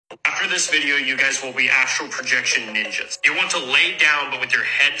After this video, you guys will be astral projection ninjas. You want to lay down, but with your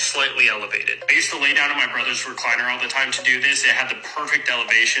head slightly elevated. I used to lay down in my brother's recliner all the time to do this. It had the perfect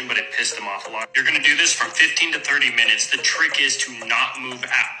elevation, but it pissed him off a lot. You're gonna do this from 15 to 30 minutes. The trick is to not move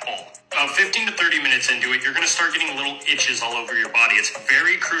at all. About 15 to 30 minutes into it, you're going to start getting little itches all over your body. It's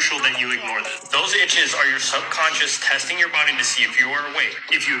very crucial that you ignore them. Those itches are your subconscious testing your body to see if you are awake.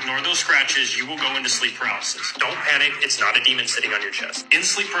 If you ignore those scratches, you will go into sleep paralysis. Don't panic, it's not a demon sitting on your chest. In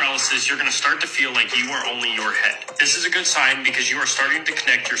sleep paralysis, you're going to start to feel like you are only your head. This is a good sign because you are starting to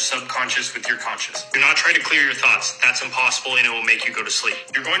connect your subconscious with your conscious. Do not try to clear your thoughts. That's impossible and it will make you go to sleep.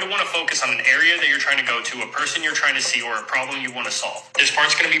 You're going to want to focus on an area that you're trying to go to, a person you're trying to see, or a problem you want to solve. This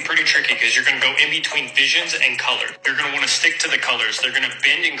part's going to be pretty tricky because you're going to go in between visions and color. You're going to want to stick to the colors. They're going to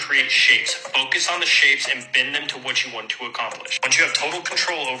bend and create shapes. Focus on the shapes and bend them to what you want to accomplish. Once you have total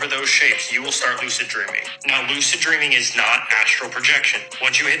control over those shapes, you will start lucid dreaming. Now, lucid dreaming is not astral projection.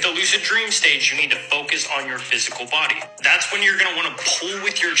 Once you hit the lucid dream stage, you need to focus on your physical body. That's when you're going to want to pull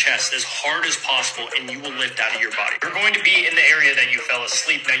with your chest as hard as possible and you will lift out of your body. You're going to be in the area that you fell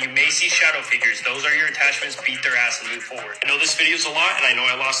asleep. Now, you may see shadow figures. Those are your attachments. Beat their ass and move forward. I know this video is a lot and I know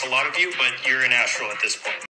I lost a lot of you, but you're in astral at this point.